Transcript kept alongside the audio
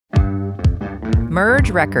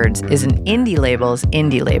Merge Records is an indie label's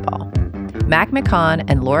indie label. Mac McCaughan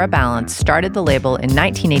and Laura Ballance started the label in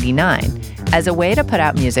 1989 as a way to put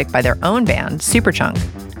out music by their own band, Superchunk,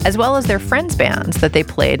 as well as their friends' bands that they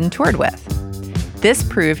played and toured with. This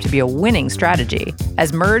proved to be a winning strategy,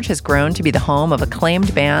 as Merge has grown to be the home of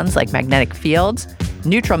acclaimed bands like Magnetic Fields,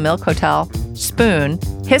 Neutral Milk Hotel, Spoon,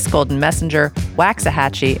 Hiss Golden Messenger,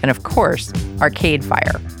 Waxahachie, and of course, Arcade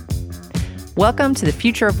Fire. Welcome to The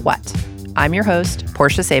Future of What? I'm your host,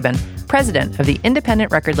 Portia Sabin, president of the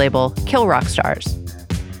independent record label Kill Rock Stars.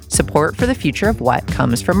 Support for The Future of What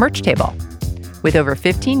comes from Merch Table. With over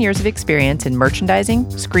 15 years of experience in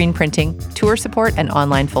merchandising, screen printing, tour support, and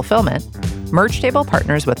online fulfillment, Merch Table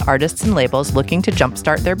partners with artists and labels looking to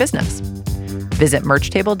jumpstart their business. Visit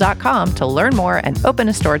merchtable.com to learn more and open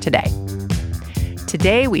a store today.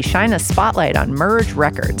 Today, we shine a spotlight on Merge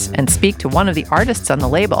Records and speak to one of the artists on the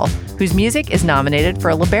label whose music is nominated for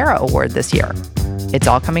a Libera Award this year. It's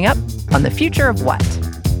all coming up on The Future of What?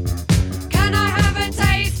 Can I have a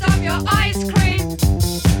taste of your ice cream?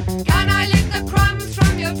 Can I lick the crumbs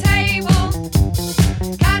from your table?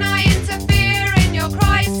 Can I interfere in your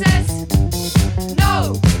crisis?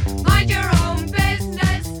 No, mind your own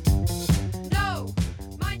business. No,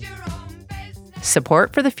 mind your own business.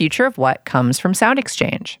 Support for The Future of What comes from Sound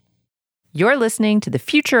Exchange. You're listening to The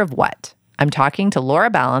Future of What? I'm talking to Laura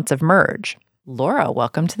Ballance of Merge. Laura,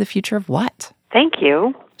 welcome to The Future of What? Thank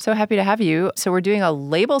you. So happy to have you. So we're doing a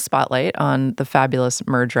label spotlight on the fabulous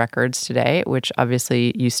Merge Records today, which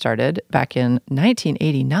obviously you started back in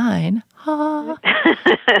 1989.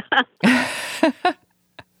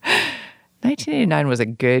 1989 was a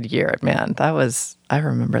good year, man. I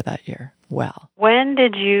remember that year well. When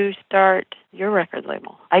did you start your record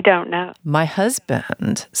label? I don't know. My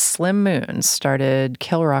husband, Slim Moon, started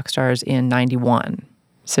Kill Rock Stars in 91.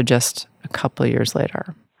 So just a couple of years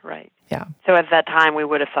later. Right. Yeah. So at that time, we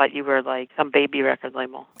would have thought you were like some baby record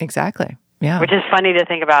label. Exactly. Yeah. Which is funny to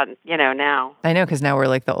think about, now. I know, because now we're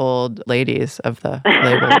like the old ladies of the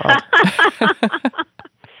label world.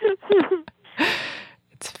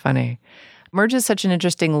 It's funny. Merge is such an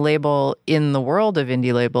interesting label in the world of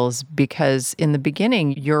indie labels because in the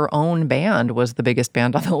beginning, your own band was the biggest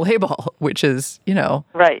band on the label, which is,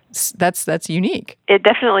 Right. That's unique. It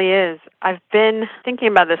definitely is. I've been thinking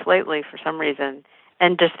about this lately for some reason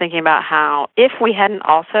and just thinking about how if we hadn't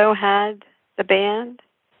also had the band,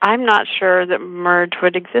 I'm not sure that Merge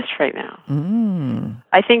would exist right now.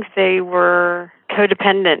 I think they were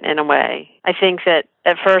codependent in a way. I think that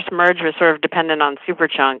at first Merge was sort of dependent on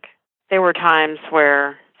Superchunk. There were times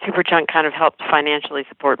where Superchunk kind of helped financially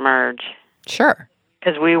support Merge. Sure.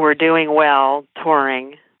 Because we were doing well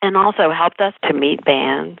touring and also helped us to meet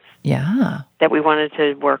bands. Yeah. That we wanted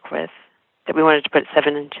to work with, that we wanted to put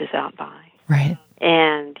 7 inches out by. Right.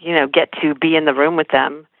 And, get to be in the room with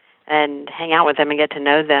them and hang out with them and get to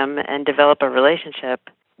know them and develop a relationship,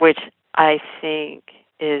 which I think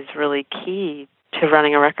is really key to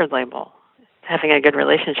running a record label, having a good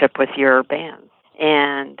relationship with your band.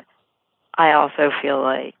 And I also feel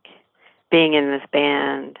like being in this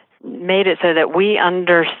band made it so that we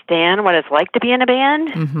understand what it's like to be in a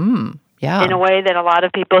band. Mm-hmm. Yeah. In a way that a lot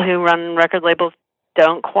of people who run record labels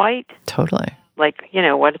don't quite. Totally. Like,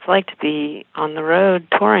 what it's like to be on the road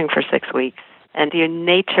touring for 6 weeks and the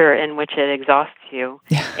nature in which it exhausts you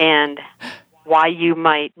and why you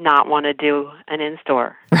might not want to do an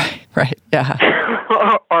in-store. Right,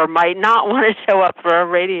 yeah. or might not want to show up for a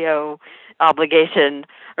radio obligation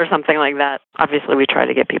or something like that. Obviously, we try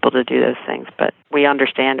to get people to do those things, but we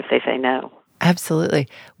understand if they say no. Absolutely.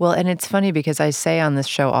 Well, and it's funny because I say on this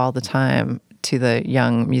show all the time to the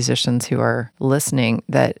young musicians who are listening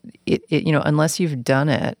that, unless you've done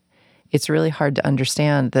it, it's really hard to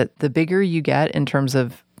understand that the bigger you get in terms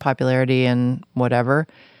of popularity and whatever,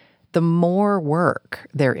 the more work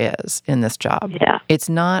there is in this job. Yeah. It's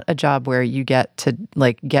not a job where you get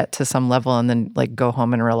to some level and then go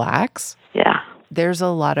home and relax. Yeah. There's a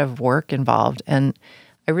lot of work involved. And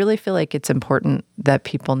I really feel like it's important that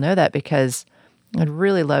people know that because I'd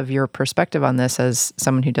really love your perspective on this as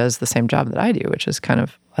someone who does the same job that I do, which is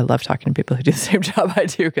I love talking to people who do the same job I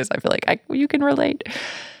do because I feel like you can relate.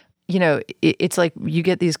 It's like you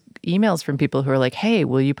get these emails from people who are like, hey,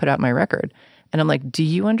 will you put out my record? And I'm like, do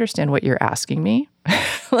you understand what you're asking me?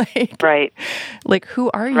 Right. Like,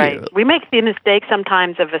 who are you? Right. We make the mistake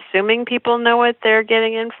sometimes of assuming people know what they're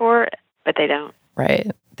getting in for, but they don't.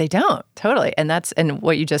 Right. They don't. Totally. And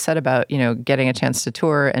what you just said about, getting a chance to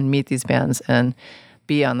tour and meet these bands and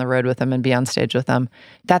be on the road with them and be on stage with them.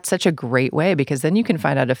 That's such a great way because then you can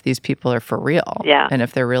find out if these people are for real. Yeah. And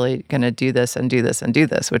if they're really going to do this and do this and do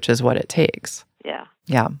this, which is what it takes. Yeah.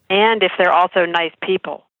 Yeah. And if they're also nice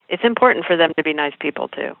people. It's important for them to be nice people,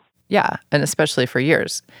 too. Yeah, and especially for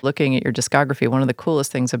years. Looking at your discography, one of the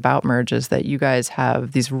coolest things about Merge is that you guys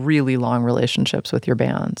have these really long relationships with your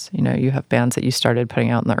bands. You know, you have bands that you started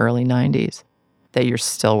putting out in the early 90s that you're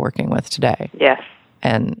still working with today. Yes.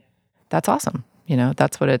 And that's awesome. You know,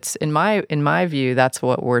 that's what it's, in my view, that's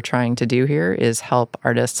what we're trying to do here, is help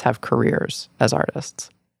artists have careers as artists.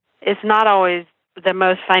 It's not always the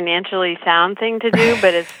most financially sound thing to do,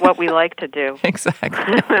 but it's what we like to do. Exactly.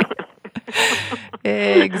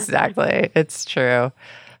 Exactly. It's true.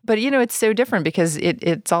 But, you know, it's so different because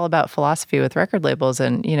it's all about philosophy with record labels.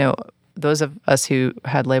 And, you know, those of us who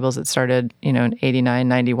had labels that started, you know, in 89,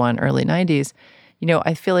 91, early 90s, you know,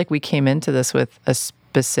 I feel like we came into this with a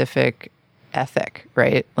specific ethic,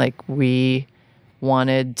 right? Like we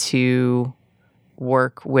wanted to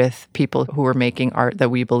work with people who were making art that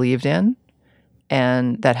we believed in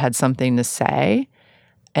and that had something to say.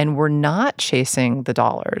 And we're not chasing the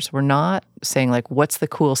dollars. We're not saying like, what's the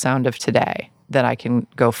cool sound of today that I can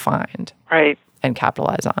go find Right. and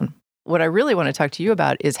capitalize on? What I really want to talk to you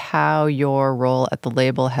about is how your role at the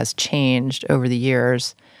label has changed over the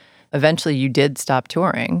years. Eventually, you did stop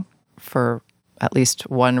touring for at least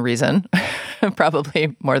one reason,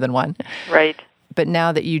 probably more than one. Right. But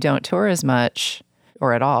now that you don't tour as much,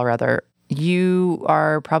 or at all, rather, you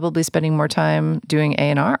are probably spending more time doing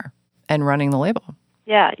A&R and running the label.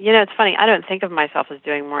 Yeah. You know, it's funny. I don't think of myself as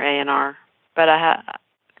doing more A&R, but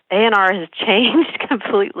A&R has changed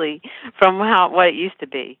completely from what it used to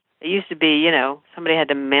be. It used to be, you know, somebody had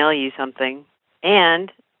to mail you something,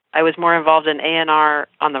 and I was more involved in A&R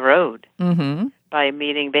on the road by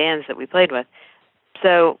meeting bands that we played with.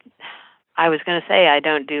 So I was going to say I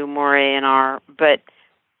don't do more A&R, but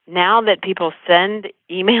now that people send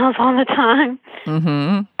emails all the time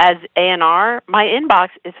as A&R, my inbox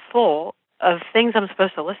is full of things I'm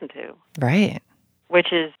supposed to listen to. Right.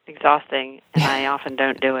 Which is exhausting, and I often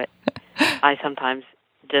don't do it. I sometimes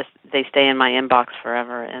they stay in my inbox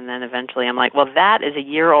forever, and then eventually I'm like, well, that is a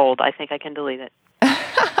year old. I think I can delete it.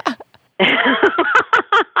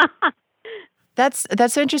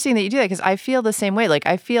 That's so interesting that you do that, because I feel the same way. Like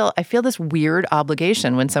I feel this weird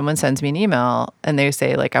obligation when someone sends me an email and they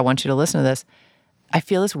say like, I want you to listen to this. I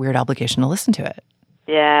feel this weird obligation to listen to it.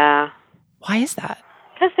 Yeah. Why is that?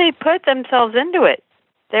 Because they put themselves into it.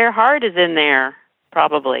 Their heart is in there,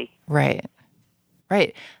 probably. Right.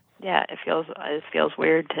 Right. Yeah, it feels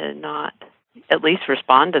weird to not at least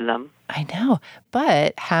respond to them. I know.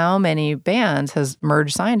 But how many bands has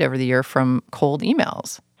Merge signed over the year from cold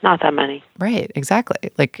emails? Not that many. Right,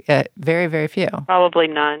 exactly. Like very, very few. Probably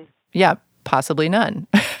none. Yeah, possibly none.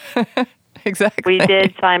 Exactly. We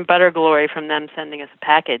did sign Butterglory from them sending us a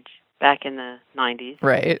package back in the 90s.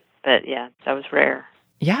 Right. But yeah, that was rare.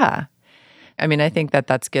 Yeah. I mean, I think that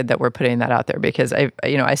that's good that we're putting that out there, because I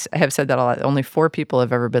have said that a lot. Only 4 people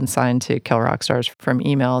have ever been signed to Kill Rock Stars from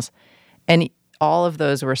emails. And all of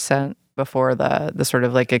those were sent before the sort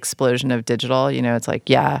of like explosion of digital. You know, it's like,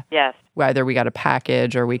 yeah. Yes. Either we got a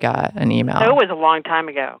package or we got an email. So it was a long time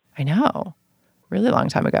ago. I know. Really long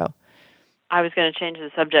time ago. I was going to change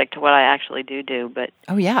the subject to what I actually do, but...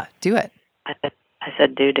 Oh, yeah. Do it. I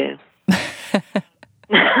said do.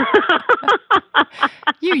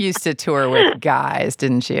 You used to tour with guys,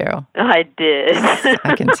 didn't you? I did.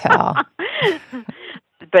 I can tell.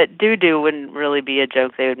 But do wouldn't really be a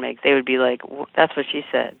joke they would make. They would be like, that's what she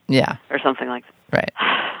said. Yeah. Or something like that. Right.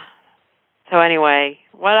 So anyway,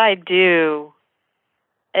 what I do,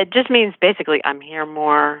 it just means basically I'm here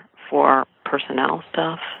more for personnel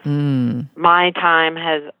stuff. My time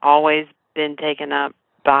has always been taken up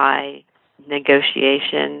by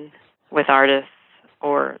negotiation with artists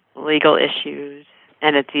or legal issues,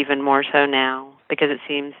 and it's even more so now because it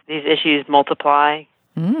seems these issues multiply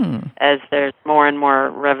as there's more and more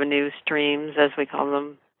revenue streams, as we call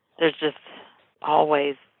them. There's just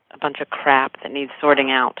always a bunch of crap that needs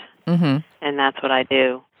sorting out, and that's what I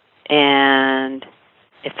do. And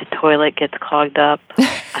if the toilet gets clogged up,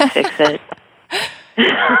 I fix it.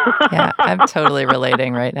 Yeah, I'm totally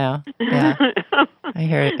relating right now. Yeah, I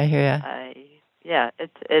hear you. Yeah,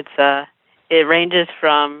 it ranges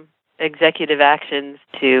from executive actions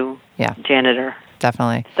to janitor.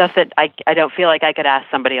 Definitely. Stuff that I don't feel like I could ask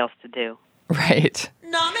somebody else to do. Right.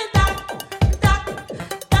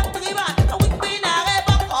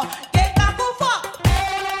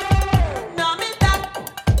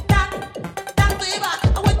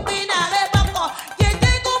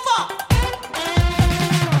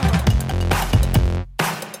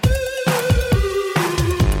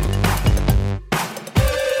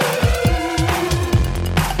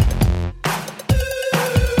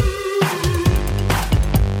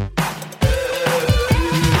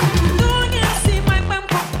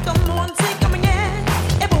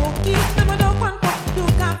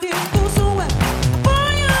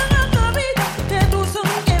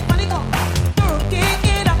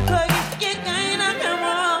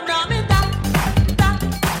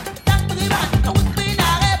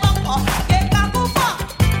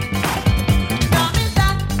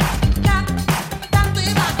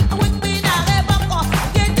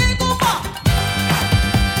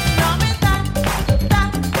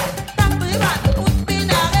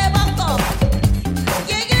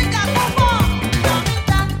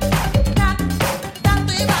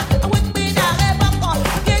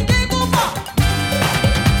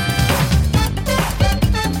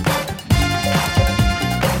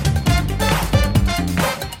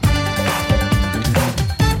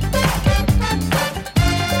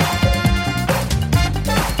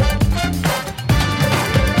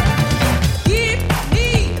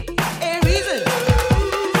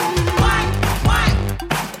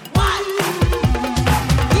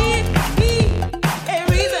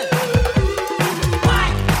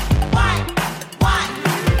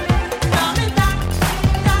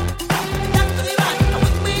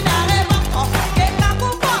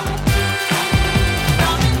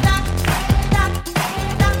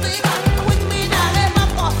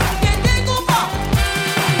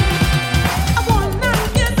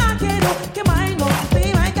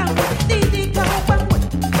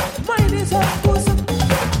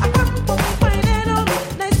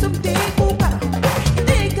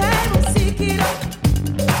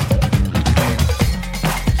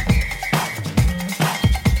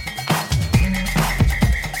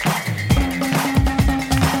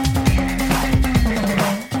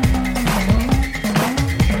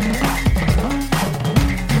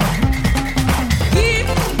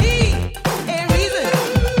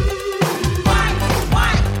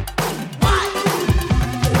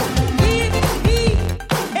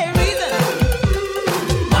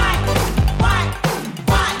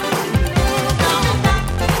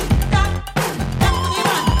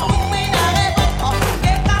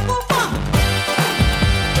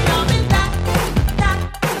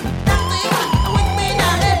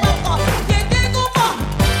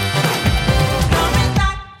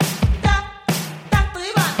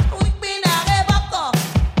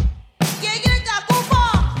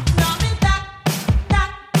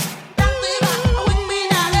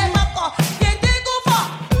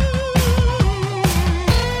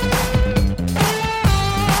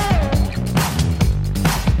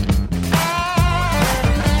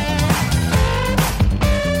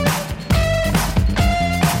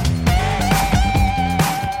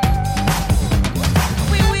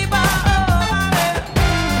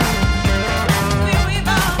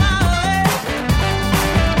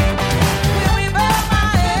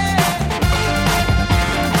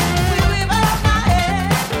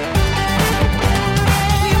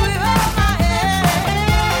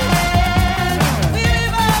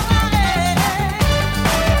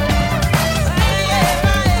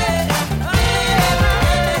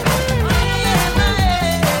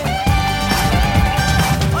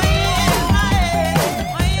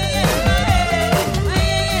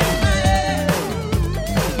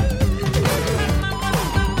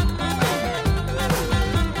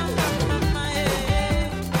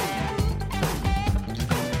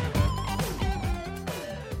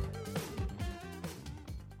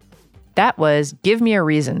 That was Give Me a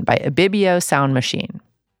Reason by Ibibio Sound Machine.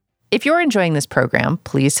 If you're enjoying this program,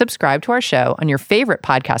 please subscribe to our show on your favorite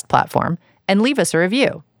podcast platform and leave us a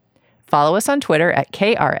review. Follow us on Twitter at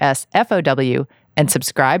KRSFOW and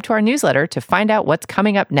subscribe to our newsletter to find out what's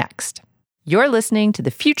coming up next. You're listening to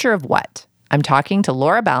The Future of What? I'm talking to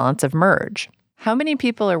Laura Balance of Merge. How many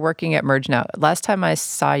people are working at Merge now? Last time I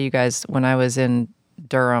saw you guys when I was in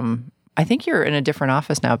Durham, I think you're in a different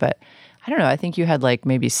office now, but I don't know. I think you had like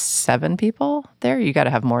maybe 7 people there. You got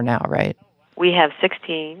to have more now, right? We have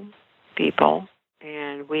 16 people,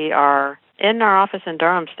 and we are in our office in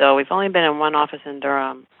Durham still. We've only been in one office in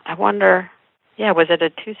Durham. I wonder, was it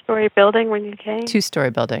a 2-story building when you came?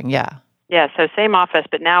 2-story building, yeah. Yeah, so same office,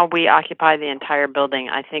 but now we occupy the entire building.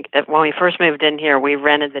 I think that when we first moved in here, we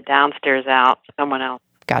rented the downstairs out to someone else.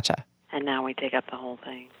 Gotcha. And now we take up the whole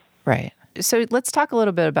thing. Right. So let's talk a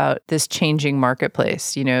little bit about this changing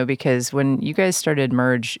marketplace, because when you guys started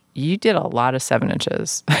Merge, you did a lot of 7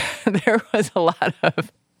 inches. There was a lot of,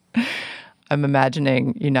 I'm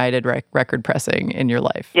imagining, United record pressing in your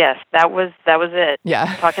life. Yes, that was it.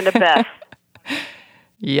 Yeah. Talking to Beth.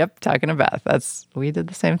 Yep, talking to Beth. We did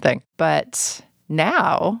the same thing. But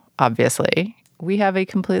now, obviously, we have a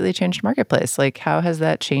completely changed marketplace. Like, how has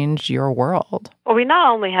that changed your world? Well, we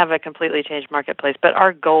not only have a completely changed marketplace, but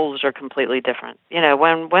our goals are completely different.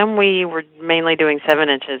 When we were mainly doing 7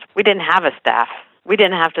 inches, we didn't have a staff. We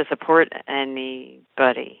didn't have to support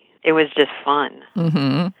anybody. It was just fun.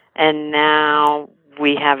 Mm-hmm. And now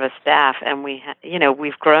we have a staff, and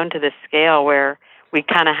we've grown to this scale where we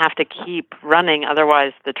kind of have to keep running,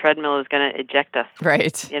 otherwise the treadmill is going to eject us.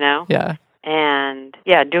 Right. Yeah. And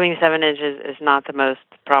doing 7 inches is not the most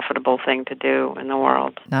profitable thing to do in the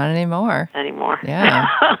world. Not anymore. Yeah.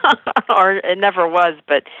 Or it never was,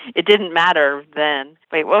 but it didn't matter then.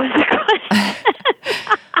 Wait, what was the question?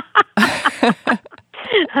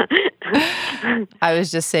 I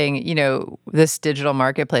was just saying, this digital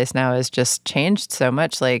marketplace now has just changed so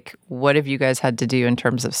much. Like, what have you guys had to do in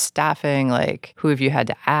terms of staffing? Like, who have you had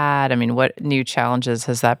to add? I mean, what new challenges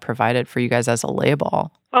has that provided for you guys as a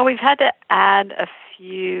label? Well, we've had to add a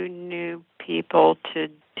few new people to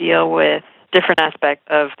deal with different aspects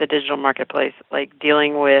of the digital marketplace, like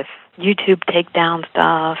dealing with YouTube takedown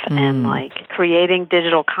stuff and like creating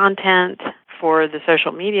digital content for the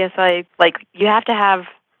social media site. Like, you have to have,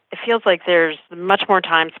 it feels like there's much more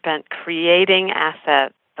time spent creating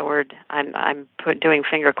assets. The word, I'm doing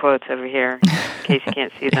finger quotes over here in case you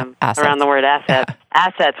can't see them, around the word assets. Yeah.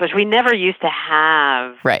 Assets, which we never used to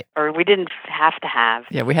have. Right. Or we didn't have to have.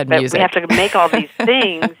 Yeah, we had but music. We have to make all these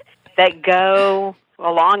things that go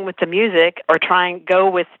along with the music, or trying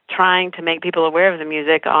to make people aware of the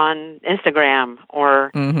music on Instagram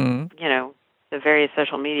or, the various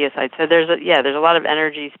social media sites. So there's a lot of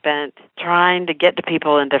energy spent trying to get to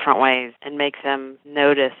people in different ways and make them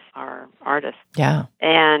notice our artists. Yeah.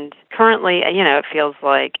 And currently, it feels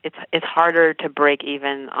like it's harder to break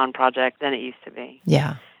even on projects than it used to be.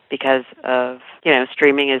 Yeah. Because of,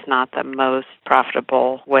 streaming is not the most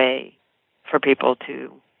profitable way for people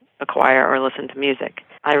to acquire or listen to music.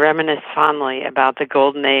 I reminisce fondly about the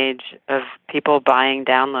golden age of people buying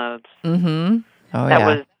downloads. Mm-hmm. Oh, that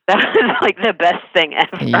was like the best thing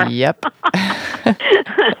ever. Yep.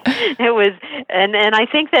 It was, and I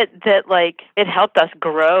think that like it helped us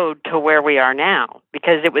grow to where we are now,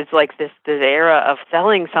 because it was like this era of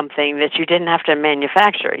selling something that you didn't have to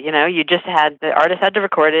manufacture. You just the artist had to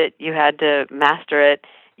record it, you had to master it,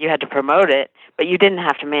 you had to promote it, but you didn't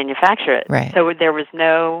have to manufacture it. Right. So there was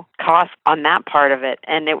no cost on that part of it,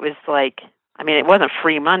 and it was like, it wasn't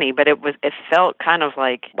free money, but it felt kind of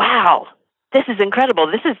like, wow, this is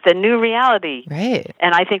incredible. This is the new reality. Right.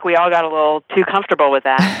 And I think we all got a little too comfortable with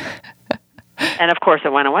that. And of course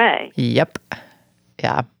it went away. Yep.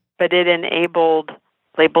 Yeah. But it enabled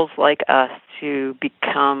labels like us to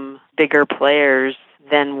become bigger players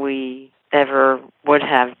than we ever would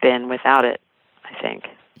have been without it, I think.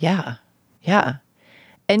 Yeah. Yeah.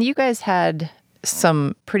 And you guys had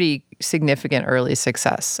some pretty significant early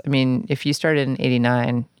success. If you started in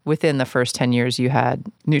 89, within the first 10 years, you had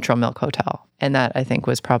Neutral Milk Hotel. And that, I think,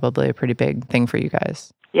 was probably a pretty big thing for you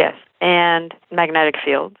guys. Yes. And Magnetic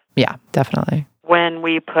Field. Yeah, definitely. When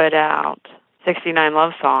we put out 69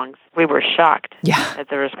 Love Songs, we were shocked at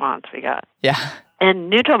the response we got. Yeah. And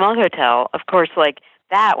Neutral Milk Hotel, of course, like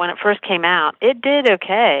that, when it first came out, it did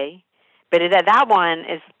okay. But that one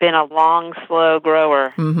has been a long, slow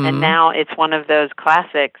grower. Mm-hmm. And now it's one of those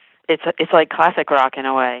classics. It's like classic rock in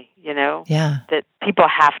a way, Yeah. That people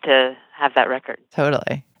have to have that record.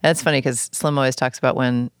 Totally. That's funny because Slim always talks about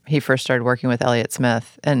when he first started working with Elliott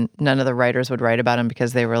Smith, and none of the writers would write about him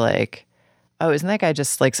because they were like, Oh, isn't that guy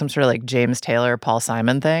just like some sort of like James Taylor, Paul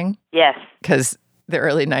Simon thing? Yes. Because the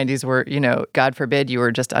early 90s were, God forbid you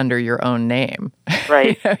were just under your own name.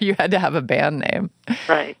 Right. You had to have a band name.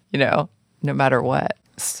 Right. No matter what.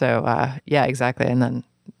 So, yeah, exactly. And then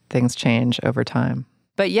things change over time.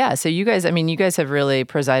 But yeah, so you guys have really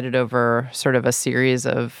presided over sort of a series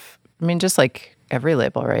of, just like every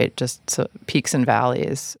label, right? Just so peaks and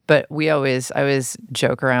valleys. But I always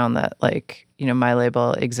joke around that like, my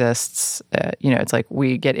label exists, it's like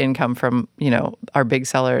we get income from, our big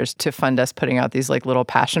sellers to fund us putting out these like little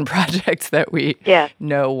passion projects that we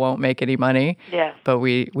know won't make any money. Yeah. But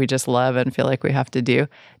we just love and feel like we have to do.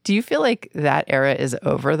 Do you feel like that era is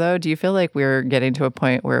over though? Do you feel like we're getting to a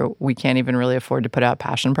point where we can't even really afford to put out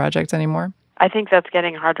passion projects anymore? I think that's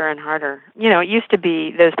getting harder and harder. It used to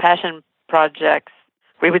be those passion projects,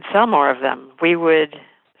 we would sell more of them. We would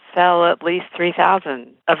sell at least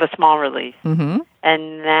 3,000 of a small release. Mm-hmm.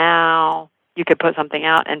 And now you could put something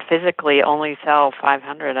out and physically only sell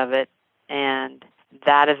 500 of it, and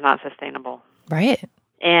that is not sustainable. Right.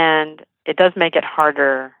 And it does make it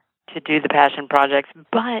harder to do the passion projects,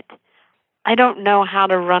 but I don't know how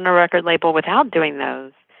to run a record label without doing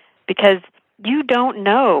those, because you don't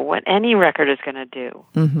know what any record is going to do.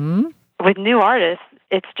 Mm-hmm. With new artists,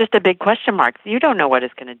 it's just a big question mark. You don't know what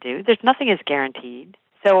it's going to do. Nothing is guaranteed.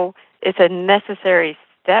 So it's a necessary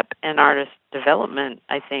step in artist development,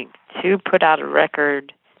 I think, to put out a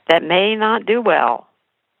record that may not do well,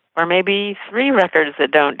 or maybe 3 records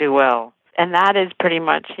that don't do well. And that is pretty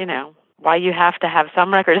much, why you have to have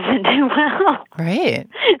some records that do well. Right.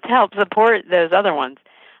 To help support those other ones.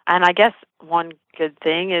 And I guess one good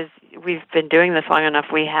thing is we've been doing this long enough,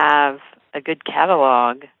 we have a good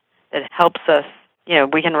catalog that helps us,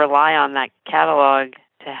 we can rely on that catalog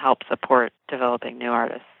to help support developing new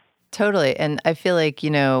artists. Totally. And I feel like,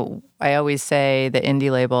 I always say the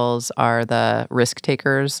indie labels are the risk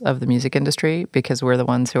takers of the music industry, because we're the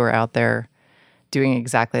ones who are out there doing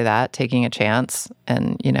exactly that, taking a chance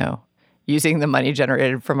and, using the money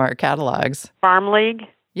generated from our catalogs. Farm League?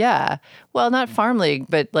 Yeah. Well, not Farm League,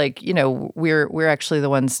 but like, we're actually the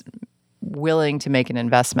ones willing to make an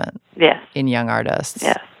investment in young artists.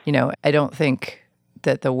 Yes. I don't think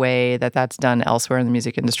that the way that that's done elsewhere in the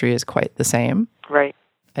music industry is quite the same. Right.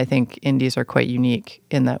 I think indies are quite unique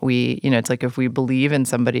in that we, it's like if we believe in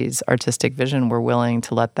somebody's artistic vision, we're willing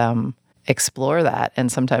to let them explore that.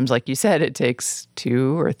 And sometimes, like you said, it takes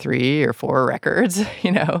 2 or 3 or 4 records,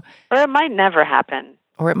 Or it might never happen.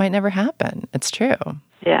 Or it might never happen. It's true.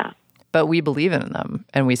 Yeah. But we believe in them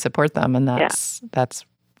and we support them, and that's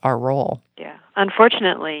our role. Yeah.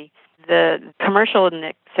 Unfortunately, the commercial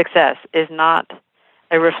success is not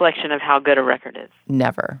a reflection of how good a record is.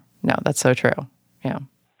 Never. No, that's so true. Yeah.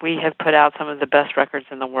 We have put out some of the best records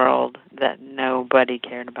in the world that nobody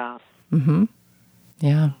cared about. Mm-hmm.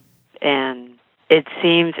 Yeah. And it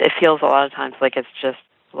feels a lot of times like it's just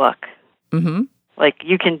luck. Mm-hmm. Like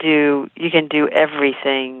you can do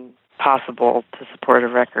everything possible to support a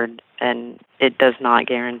record, and it does not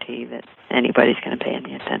guarantee that anybody's going to pay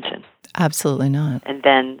any attention. Absolutely not. And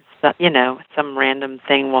then, some random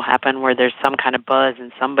thing will happen where there's some kind of buzz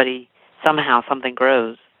and somehow something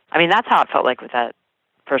grows. I mean, that's how it felt like with that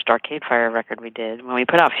first Arcade Fire record we did. When we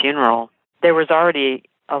put out Funeral, there was already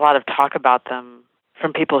a lot of talk about them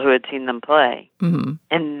from people who had seen them play. Mm-hmm.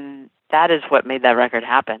 And that is what made that record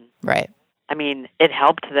happen. Right. I mean, it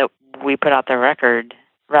helped that we put out the record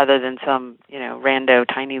rather than some, rando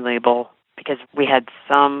tiny label, because we had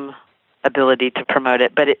some ability to promote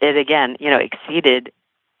it. But it again, exceeded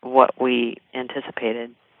what we anticipated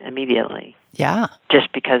immediately. Yeah.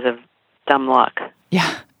 Just because of dumb luck.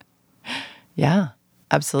 Yeah. Yeah,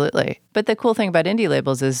 absolutely. But the cool thing about indie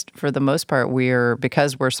labels is, for the most part,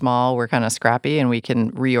 because we're small, we're kind of scrappy and we can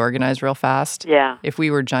reorganize real fast. Yeah. If we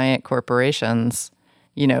were giant corporations,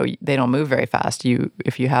 they don't move very fast.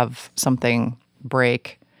 If you have something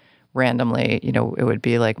break randomly, it would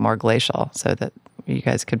be like more glacial, so that you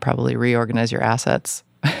guys could probably reorganize your assets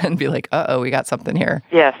and be like, we got something here.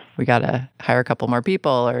 Yes. We got to hire a couple more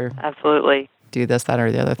people or absolutely do this, that,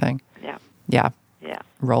 or the other thing. Yeah. Yeah. Yeah.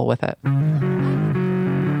 Roll with it.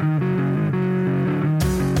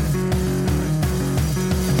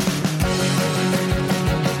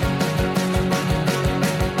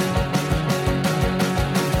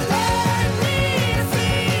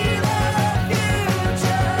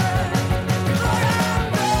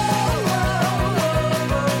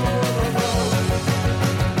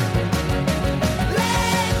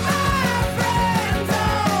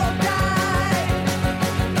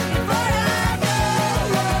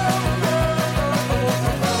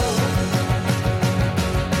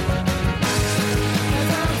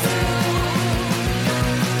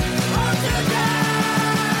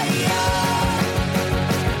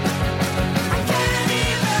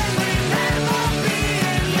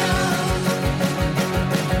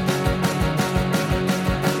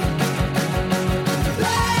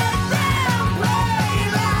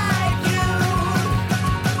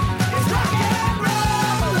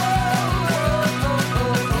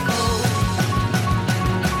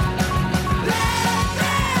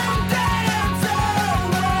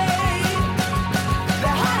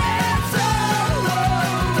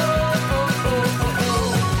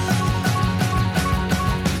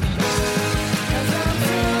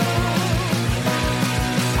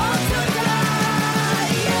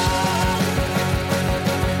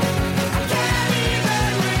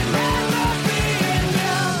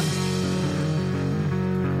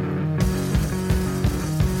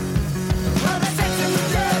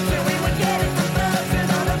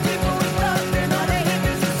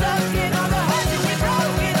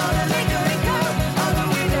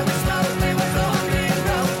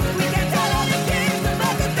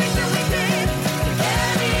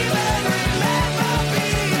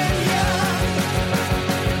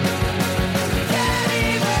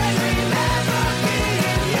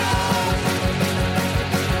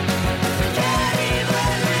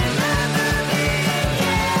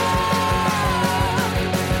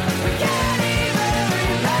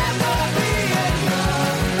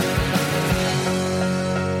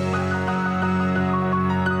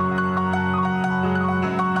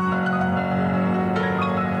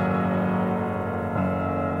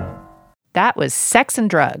 That was Sex and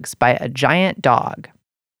Drugs by A Giant Dog.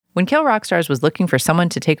 When Kill Rock Stars was looking for someone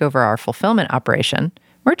to take over our fulfillment operation,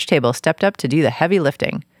 Merch Table stepped up to do the heavy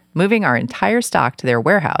lifting, moving our entire stock to their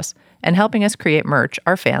warehouse and helping us create merch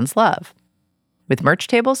our fans love. With Merch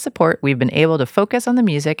Table's support, we've been able to focus on the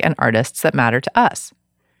music and artists that matter to us.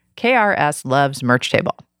 KRS loves Merch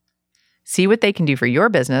Table. See what they can do for your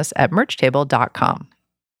business at merchtable.com.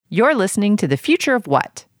 You're listening to The Future of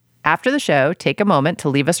What? After the show, take a moment to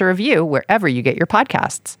leave us a review wherever you get your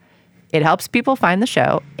podcasts. It helps people find the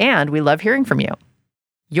show, and we love hearing from you.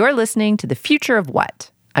 You're listening to The Future of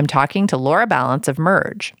What? I'm talking to Laura Balance of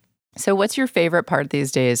Merge. So what's your favorite part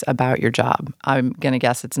these days about your job? I'm going to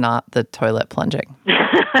guess it's not the toilet plunging.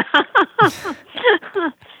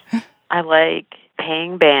 I like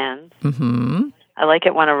paying bands. Mm-hmm. I like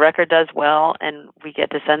it when a record does well and we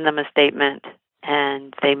get to send them a statement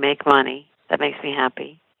and they make money. That makes me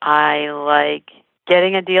happy. I like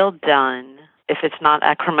getting a deal done if it's not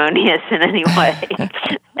acrimonious in any way.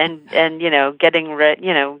 and getting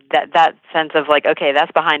that sense of like, okay,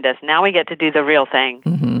 that's behind us. Now we get to do the real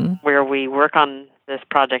thing where we work on this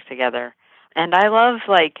project together. And I love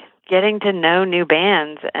like getting to know new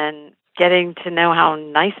bands and getting to know how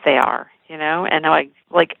nice they are, and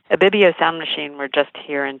like Abibio Sound Machine were just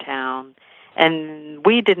here in town. And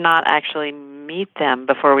we did not actually meet them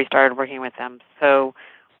before we started working with them. So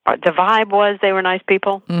the vibe was they were nice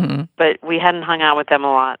people, but we hadn't hung out with them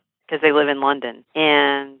a lot because they live in London.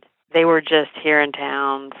 And they were just here in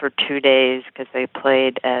town for 2 days because they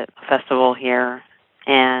played at a festival here.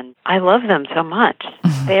 And I love them so much.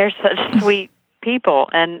 They're such sweet people,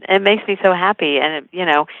 and it makes me so happy. And,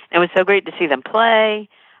 it was so great to see them play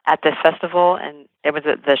at this festival. And it was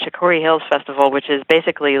at the Shikori Hills Festival, which is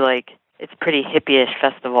basically like, it's a pretty hippie-ish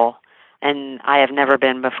festival. And I have never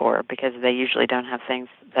been before because they usually don't have things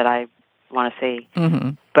that I want to see.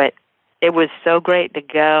 But it was so great to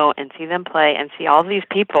go and see them play and see all these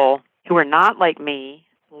people who are not like me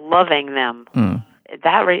loving them.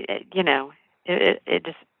 It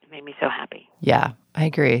just made me so happy. Yeah, I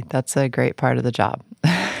agree. That's a great part of the job.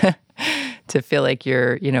 To feel like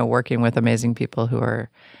you're, working with amazing people who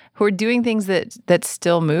are doing things that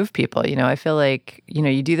still move people. I feel like,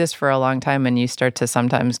 you do this for a long time and you start to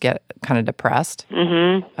sometimes get kind of depressed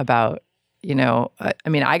about,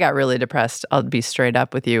 I got really depressed. I'll be straight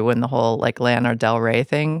up with you when the whole like Lana Del Rey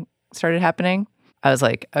thing started happening. I was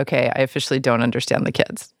like, okay, I officially don't understand the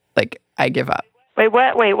kids. Like, I give up. Wait,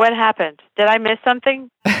 what happened? Did I miss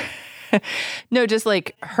something? No, just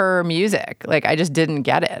like her music. Like, I just didn't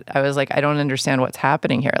get it. I was like, I don't understand what's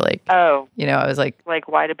happening here. Like, I was like,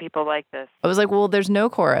 why do people like this? I was like, well, there's no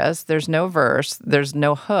chorus, there's no verse, there's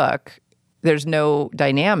no hook, there's no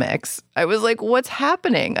dynamics. I was like, what's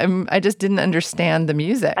happening? I just didn't understand the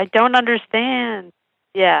music. I don't understand.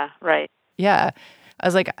 Yeah, right. Yeah. I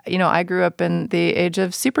was like, I grew up in the age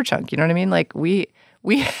of Superchunk. You know what I mean? Like, we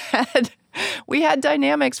had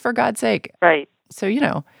dynamics, for God's sake. Right. So,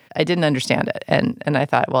 I didn't understand it. And I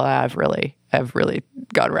thought, well, I've really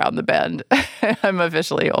gone around the bend. I'm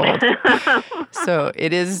officially old. So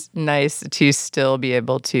it is nice to still be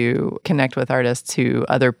able to connect with artists who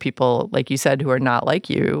other people, like you said, who are not like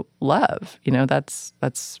you, love.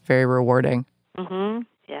 That's very rewarding.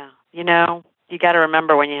 Yeah. You got to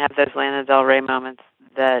remember when you have those Lana Del Rey moments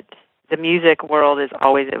that the music world is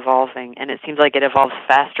always evolving, and it seems like it evolves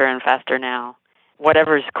faster and faster now.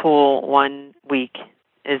 Whatever's cool one week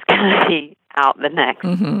is going to be out the next,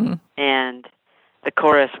 and the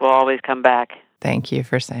chorus will always come back. Thank you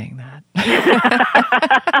for saying that.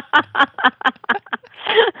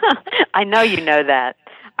 I know you know that.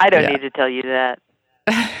 I don't need to tell you that.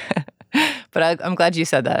 But I'm glad you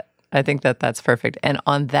said that. I think that's perfect. And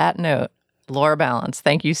on that note, Laura Balance,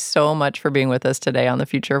 thank you so much for being with us today on The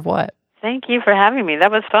Future of What? Thank you for having me.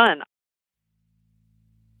 That was fun.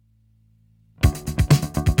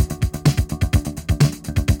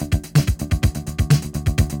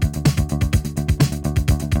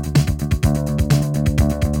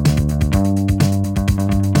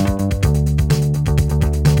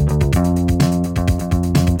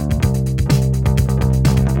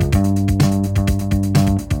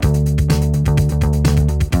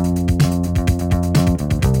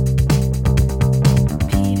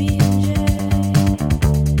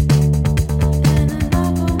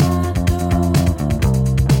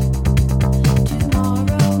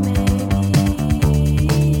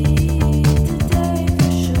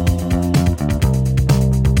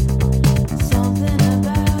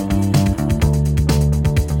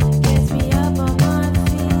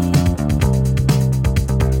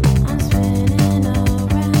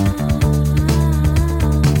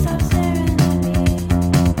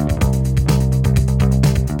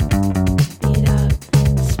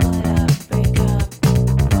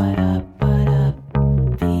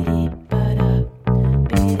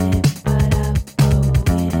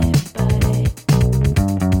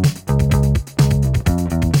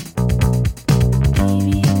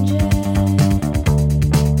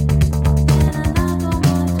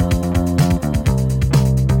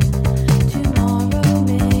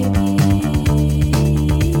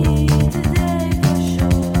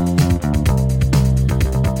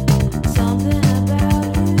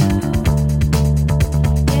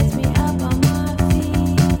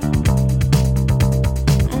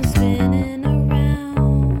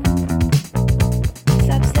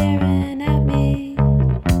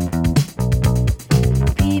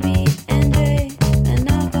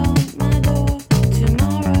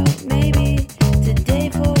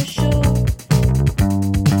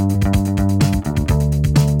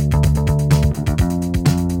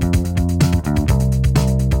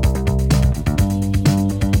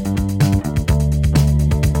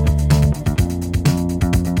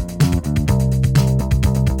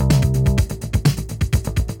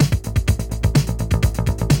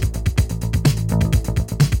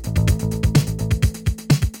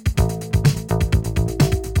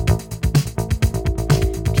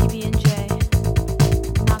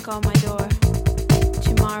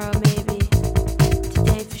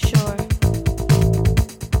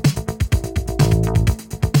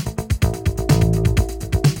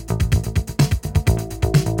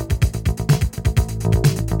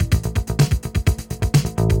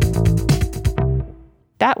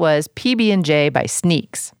 was PB&J by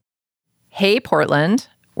Sneaks. Hey, Portland.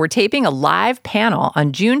 We're taping a live panel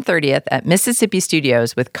on June 30th at Mississippi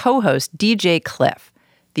Studios with co-host DJ Cliff.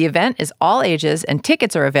 The event is all ages, and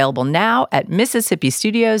tickets are available now at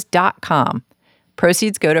MississippiStudios.com.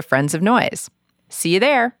 Proceeds go to Friends of Noise. See you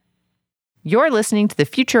there. You're listening to The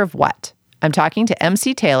Future of What? I'm talking to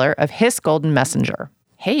MC Taylor of Hiss Golden Messenger.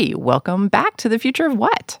 Hey, welcome back to The Future of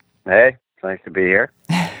What? Hey, it's nice to be here.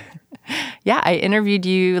 Yeah, I interviewed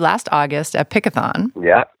you last August at Pickathon.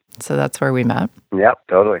 Yeah. So that's where we met. Yep,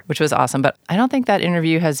 totally. Which was awesome. But I don't think that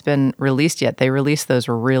interview has been released yet. They release those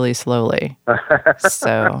really slowly.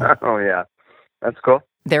 So. Oh, yeah. That's cool.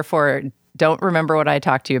 Therefore, don't remember what I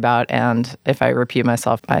talked to you about. And if I repeat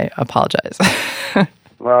myself, I apologize.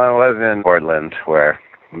 Well, I was in Portland where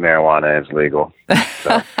marijuana is legal.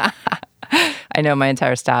 So. I know my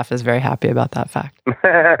entire staff is very happy about that fact.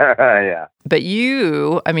 Yeah. But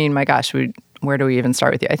you, I mean, my gosh, where do we even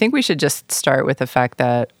start with you? I think we should just start with the fact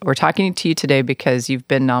that we're talking to you today because you've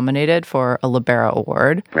been nominated for a Libera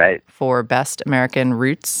Award. Right. For Best American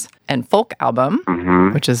Roots and Folk Album,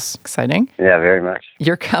 which is exciting. Yeah, very much.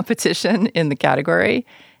 Your competition in the category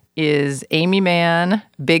is Amy Mann,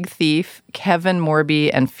 Big Thief, Kevin Morby,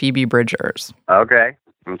 and Phoebe Bridgers. Okay.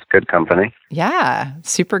 It's good company. Yeah,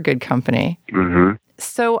 super good company. Mm-hmm.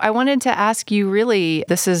 So I wanted to ask you, really,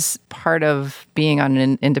 this is part of being on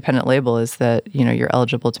an independent label, is that, you know, you're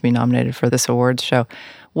eligible to be nominated for this awards show.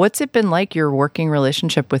 What's it been like, your working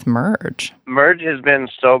relationship with Merge? Merge has been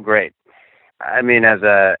so great. I mean, as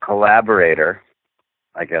a collaborator,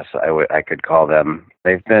 I guess I could call them,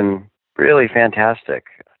 they've been really fantastic.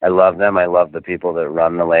 I love them. I love the people that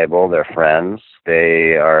run the label. They're friends.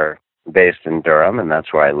 They are based in Durham, and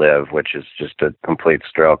that's where I live, which is just a complete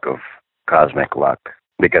stroke of cosmic luck,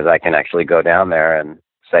 because I can actually go down there and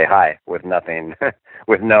say hi with nothing,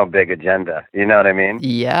 with no big agenda. You know what I mean?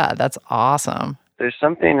 Yeah, that's awesome. There's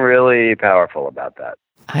something really powerful about that.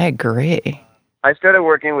 I agree. I started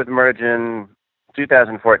working with Merge in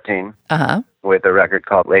 2014 with a record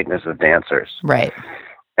called Lateness of Dancers. Right.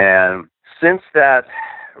 And since that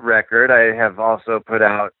record, I have also put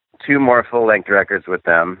out 2 more full-length records with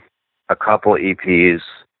them, a couple EPs.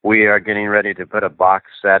 We are getting ready to put a box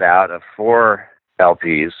set out of 4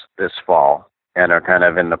 LPs this fall and are kind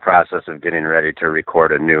of in the process of getting ready to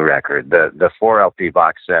record a new record. The 4 LP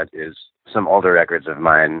box set is some older records of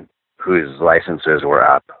mine whose licenses were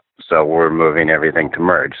up. So we're moving everything to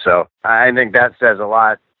Merge. So I think that says a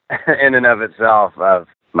lot in and of itself of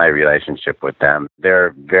my relationship with them.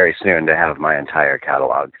 They're very soon to have my entire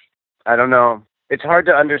catalog. I don't know. It's hard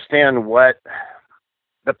to understand what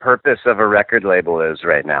the purpose of a record label is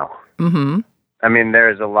right now. Mm-hmm. I mean,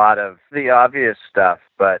 there's a lot of the obvious stuff,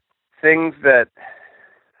 but things that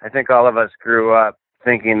I think all of us grew up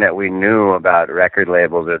thinking that we knew about record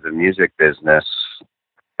labels or the music business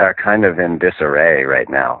are kind of in disarray right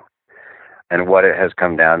now. And what it has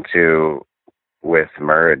come down to with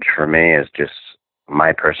Merge for me is just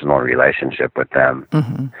my personal relationship with them.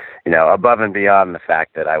 Mm-hmm. You know, above and beyond the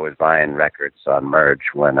fact that I was buying records on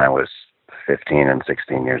Merge when I was 15 and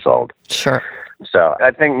 16 years old. Sure. So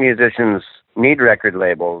I think musicians need record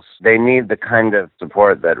labels. They need the kind of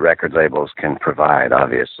support that record labels can provide,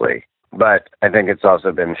 obviously. But I think it's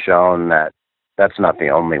also been shown that that's not the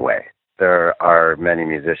only way. There are many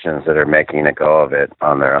musicians that are making a go of it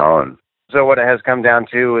on their own. So what it has come down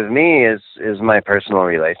to with me is my personal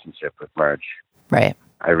relationship with Merge. Right.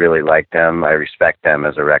 I really like them. I respect them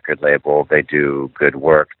as a record label. They do good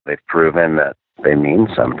work. They've proven that they mean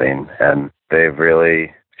something, and they've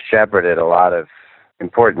really shepherded a lot of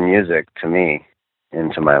important music to me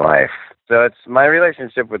into my life. So it's my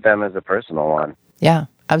relationship with them is a personal one. Yeah,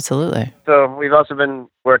 absolutely. So we've also been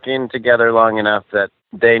working together long enough that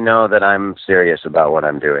they know that I'm serious about what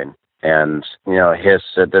I'm doing. And, you know, Hiss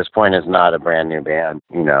at this point is not a brand new band.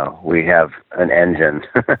 You know, we have an engine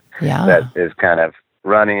that is kind of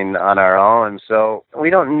running on our own. So we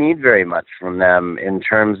don't need very much from them in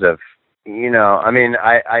terms of, you know, I mean,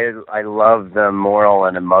 I love the moral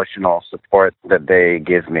and emotional support that they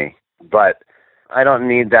give me. But I don't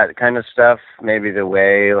need that kind of stuff maybe the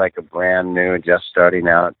way like a brand new, just starting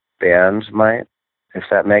out band might, if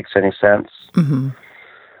that makes any sense. Mm-hmm.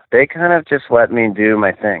 They kind of just let me do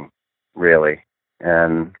my thing, really.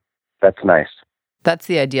 And that's nice. That's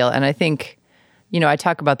the ideal. And I think, you know, I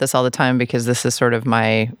talk about this all the time because this is sort of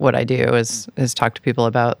what I do is talk to people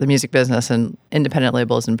about the music business and independent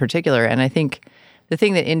labels in particular. And I think the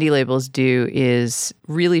thing that indie labels do is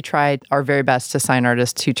really try our very best to sign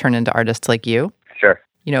artists who turn into artists like you. Sure.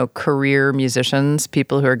 You know, career musicians,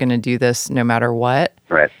 people who are going to do this no matter what.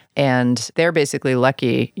 Right. And they're basically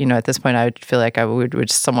lucky, at this point I would feel like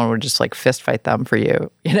someone would just like fist fight them for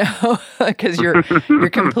you, because you're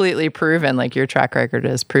completely proven, like your track record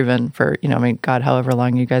is proven for, God, however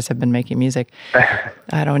long you guys have been making music.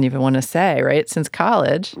 I don't even want to say, right? Since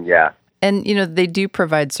college. Yeah. And, they do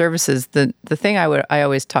provide services. The thing I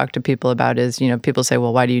always talk to people about is, people say,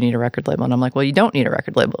 well, why do you need a record label? And I'm like, well, you don't need a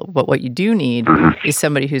record label. But what you do need is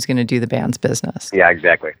somebody who's going to do the band's business. Yeah,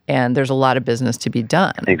 exactly. And there's a lot of business to be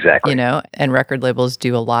done. Exactly. And record labels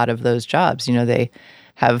do a lot of those jobs. They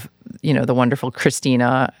have, the wonderful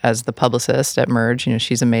Christina as the publicist at Merge.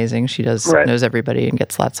 She's amazing. She knows everybody and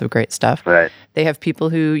gets lots of great stuff. Right. They have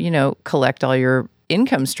people who, collect all your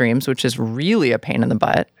income streams, which is really a pain in the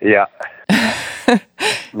butt. Yeah.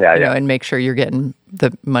 And make sure you're getting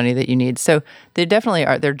the money that you need. So there definitely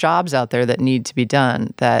are jobs out there that need to be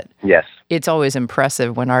done that yes. It's always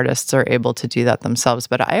impressive when artists are able to do that themselves.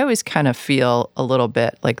 But I always kind of feel a little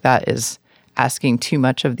bit like that is asking too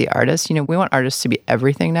much of the artist. We want artists to be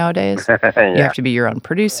everything nowadays. Yeah. You have to be your own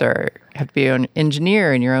producer, you have to be your own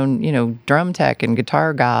engineer and your own, drum tech and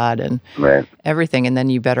guitar god and everything. And then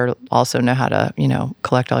you better also know how to,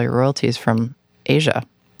 collect all your royalties from Asia.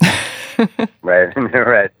 Right.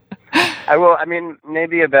 Right.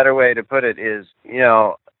 Maybe a better way to put it is,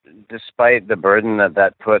 despite the burden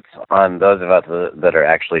that puts on those of us that are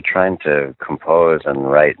actually trying to compose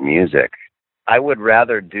and write music, I would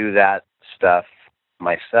rather do that stuff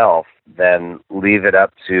myself than leave it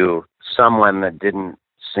up to someone that didn't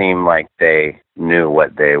seem like they knew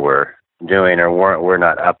what they were doing or were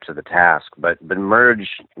not up to the task. But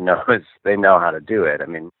Merge they know how to do it.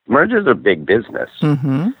 Merge is a big business.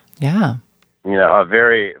 Mm-hmm. Yeah. A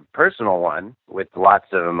very personal one with lots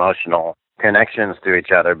of emotional connections to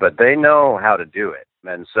each other, but they know how to do it.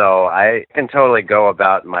 And so I can totally go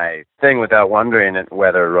about my thing without wondering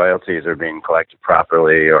whether royalties are being collected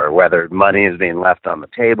properly or whether money is being left on the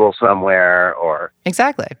table somewhere or...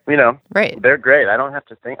 Exactly. Right. They're great. I don't have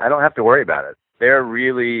to worry about it. They're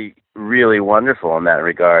really, really wonderful in that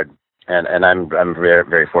regard. And I'm very,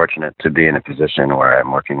 very fortunate to be in a position where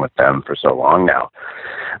I'm working with them for so long now.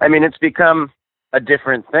 It's become a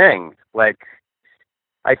different thing. Like,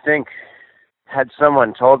 I think had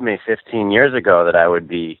someone told me 15 years ago that I would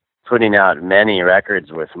be putting out many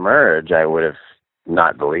records with Merge, I would have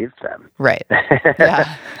not believed them. Right.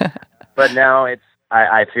 Yeah. But now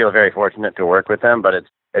I feel very fortunate to work with them, but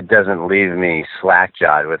it doesn't leave me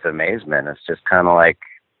slack-jawed with amazement. It's just kind of like,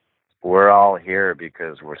 we're all here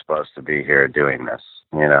because we're supposed to be here doing this,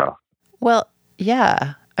 Well,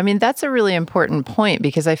 yeah. That's a really important point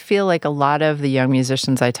because I feel like a lot of the young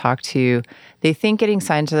musicians I talk to, they think getting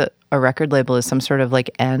signed to a record label is some sort of like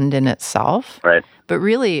end in itself. Right. But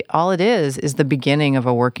really, all it is the beginning of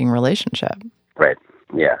a working relationship. Right.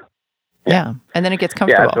 Yeah. Yeah. And then it gets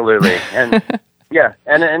comfortable. Yeah, absolutely. And yeah.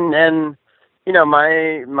 And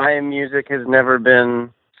my music has never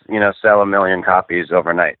been, sell 1 million copies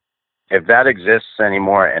overnight. If that exists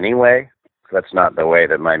anymore anyway, that's not the way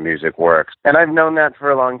that my music works. And I've known that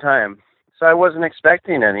for a long time. So I wasn't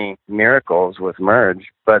expecting any miracles with Merge,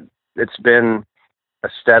 but it's been a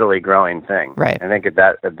steadily growing thing. Right. I think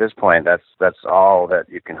at this point, that's all that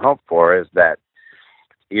you can hope for, is that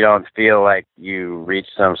you don't feel like you reach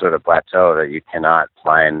some sort of plateau that you cannot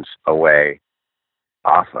find a way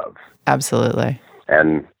off of. Absolutely.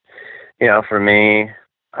 And, for me,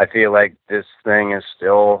 I feel like this thing is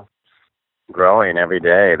still growing every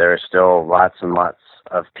day. There are still lots and lots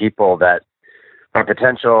of people that are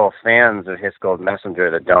potential fans of Hiss Gold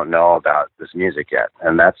Messenger that don't know about this music yet.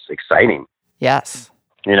 And that's exciting. Yes.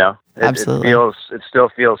 Absolutely. It still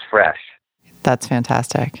feels fresh. That's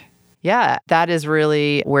fantastic. Yeah, that is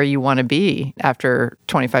really where you want to be after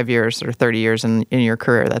 25 years or 30 years in your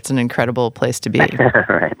career. That's an incredible place to be.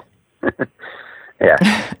 Right.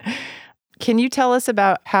 Yeah. Can you tell us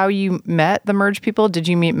about how you met the Merge people? Did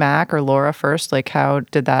you meet Mac or Laura first? Like, how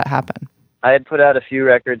did that happen? I had put out a few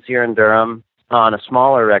records here in Durham on a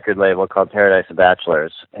smaller record label called Paradise of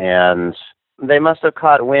Bachelors, and they must have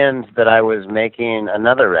caught wind that I was making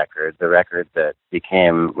another record, the record that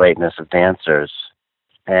became Lateness of Dancers,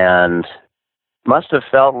 and must have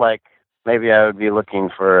felt like maybe I would be looking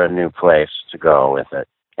for a new place to go with it.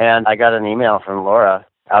 And I got an email from Laura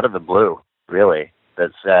out of the blue, really,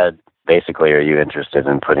 that said, basically, are you interested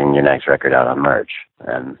in putting your next record out on Merge?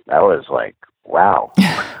 And that was like, wow.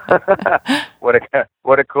 What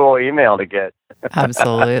a cool email to get.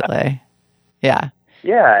 Absolutely. Yeah.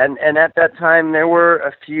 Yeah, and at that time, there were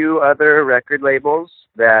a few other record labels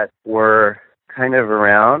that were kind of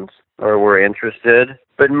around or were interested.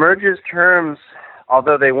 But Merge's terms,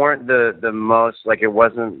 although they weren't the most, like it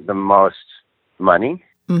wasn't the most money,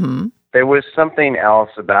 Mm-hmm. There was something else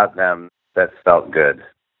about them that felt good.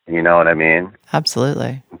 You know what I mean?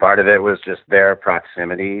 Absolutely. Part of it was just their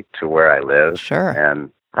proximity to where I live. Sure.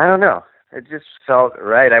 And I don't know. It just felt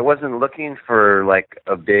right. I wasn't looking for like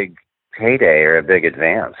a big payday or a big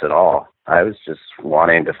advance at all. I was just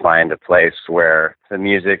wanting to find a place where the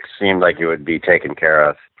music seemed like it would be taken care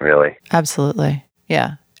of, really. Absolutely.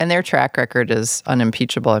 Yeah. And their track record is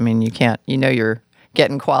unimpeachable. I mean, you're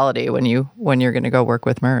getting quality when you're going to go work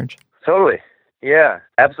with Merge. Totally. Yeah,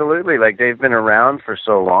 absolutely. Like, they've been around for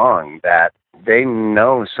so long that they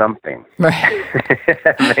know something. Right.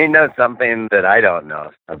 They know something that I don't know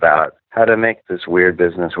about how to make this weird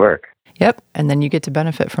business work. Yep. And then you get to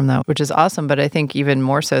benefit from that, which is awesome. But I think even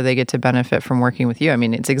more so, they get to benefit from working with you. I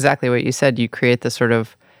mean, it's exactly what you said. You create this sort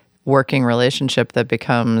of working relationship that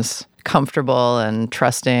becomes comfortable and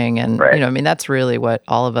trusting. And, Right. I mean, that's really what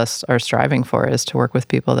all of us are striving for, is to work with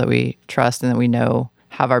people that we trust and that we know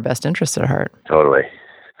have our best interests at heart. Totally.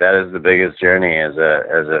 That is the biggest journey as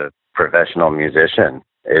a professional musician,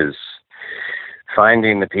 is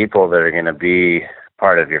finding the people that are going to be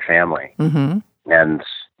part of your family. Mm-hmm. And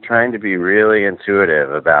trying to be really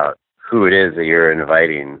intuitive about who it is that you're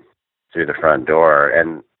inviting through the front door,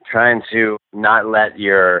 and trying to not let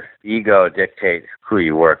your ego dictate who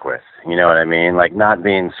you work with. You know what I mean? Like, not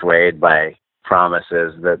being swayed by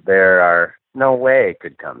promises that there are no way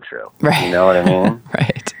could come true. Right. You know what I mean?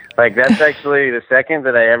 Right. Like, that's actually the second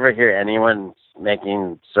that I ever hear anyone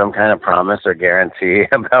making some kind of promise or guarantee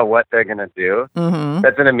about what they're going to do, Mm-hmm.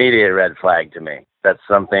 that's an immediate red flag to me. That's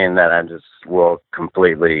something that will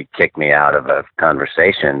completely kick me out of a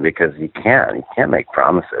conversation, because you can't make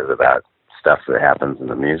promises about stuff that happens in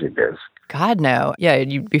the music biz. God, no. Yeah,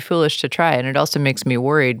 you'd be foolish to try. And it also makes me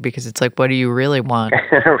worried, because it's like, what do you really want?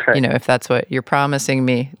 Right. If that's what you're promising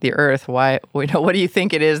me, the earth, what do you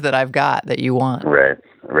think it is that I've got that you want? Right.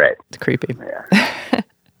 It's creepy. Yeah.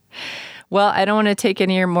 Well, I don't want to take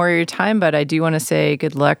any more of your time, but I do want to say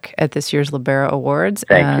good luck at this year's Libera Awards.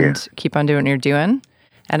 Thank you. And keep on doing what you're doing.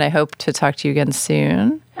 And I hope to talk to you again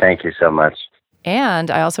soon. Thank you so much. And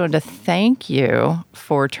I also want to thank you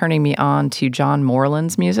for turning me on to John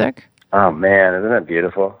Moreland's music. Oh, man, isn't that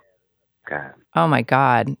beautiful? God. Oh, my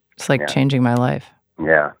God. It's like changing my life.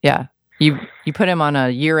 Yeah. Yeah. You put him on a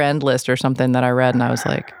year-end list or something that I read, and I was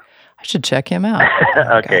like, I should check him out.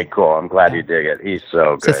 Okay, cool. I'm glad you dig it. He's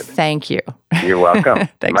so So good. thank you. You're welcome.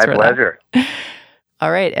 Thanks My for that. pleasure.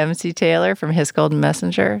 All right, MC Taylor from His Golden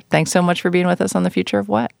Messenger. Thanks so much for being with us on The Future of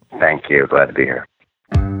What. Thank you. Glad to be here.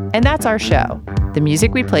 And that's our show. The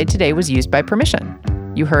music we played today was used by permission.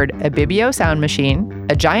 You heard a Bibio sound machine,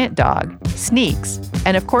 a giant dog, Sneaks,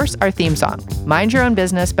 and of course our theme song, Mind Your Own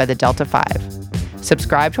Business by the Delta 5.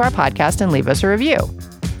 Subscribe to our podcast and leave us a review.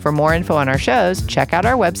 For more info on our shows, check out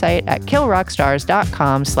our website at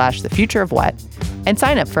killrockstars.com/thefutureofwhat and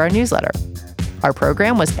sign up for our newsletter. Our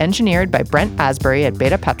program was engineered by Brent Asbury at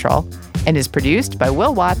Beta Petrol and is produced by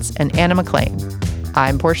Will Watts and Anna McLean.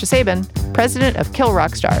 I'm Portia Sabin, president of Kill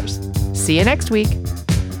Rock Stars. See you next week.